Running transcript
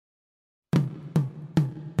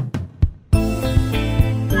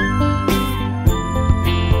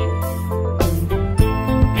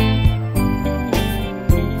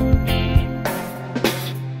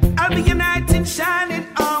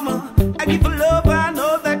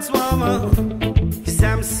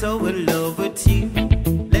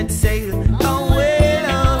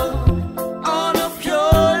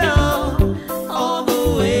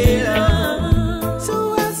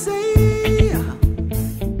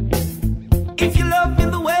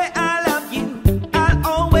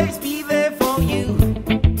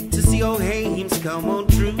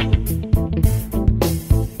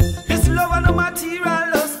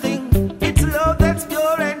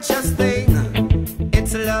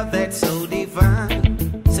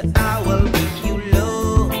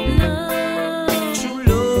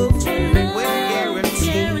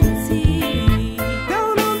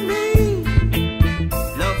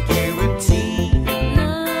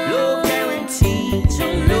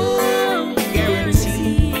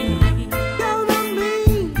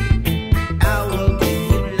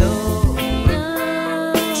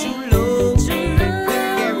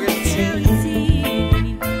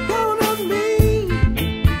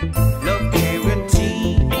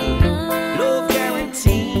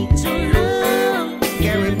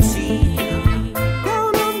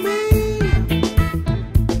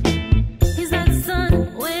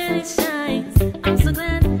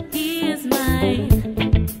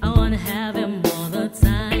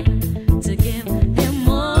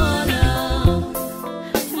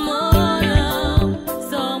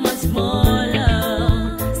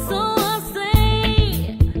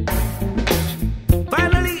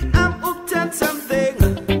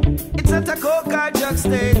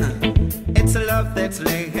let's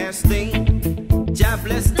lay hands stay. God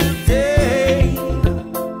bless the day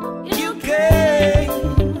you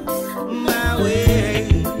came my way.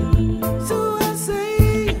 So I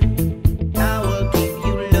say I will give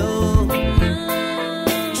you love,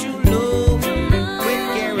 true love, with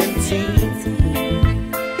guarantees.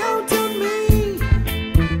 Count on me,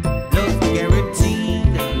 love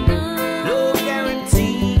guaranteed, love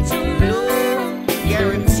guaranteed, love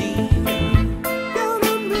guaranteed. Count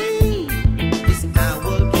on me, 'cause I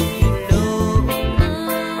will give you love,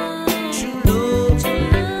 true love,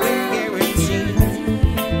 with guaranteed.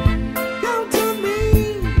 Count on me,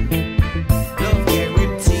 love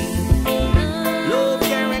guaranteed, love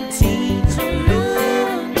guaranteed,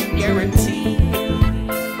 love guaranteed.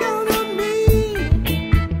 Count on me.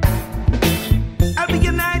 I'll be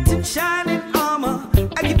your knight in shining armor.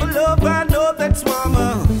 I give a love I know that's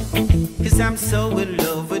warmer, 'cause I'm so in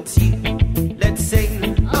love with you. Let's sing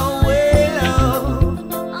away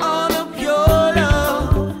love, all the pure love,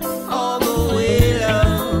 all the way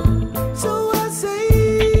love. So I say,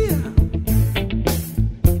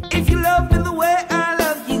 if you love me the way I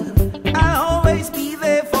love you, I'll always be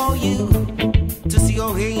there for you, to see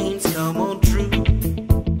your dreams come on true.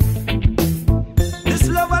 This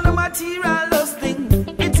love on a materialist thing,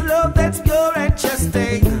 it's a love that's pure and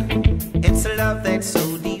trusting. It's a love that's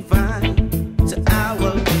so divine. So I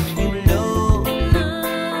will give you love,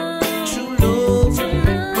 true love,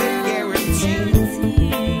 with guaranteed.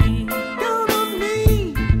 Count on me,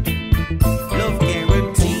 love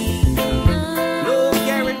guaranteed, love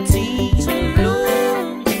guaranteed,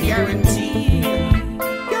 love guaranteed.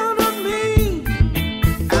 Count on me,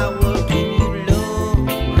 I will give you love,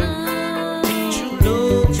 true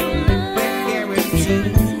love, with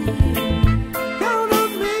guaranteed. Count on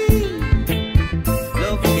me,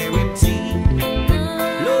 love guaranteed,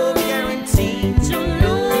 love guaranteed,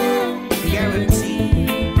 love guaranteed.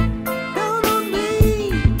 Count on me,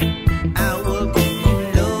 I will give you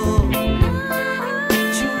love,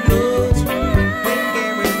 true love, with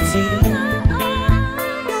guaranteed.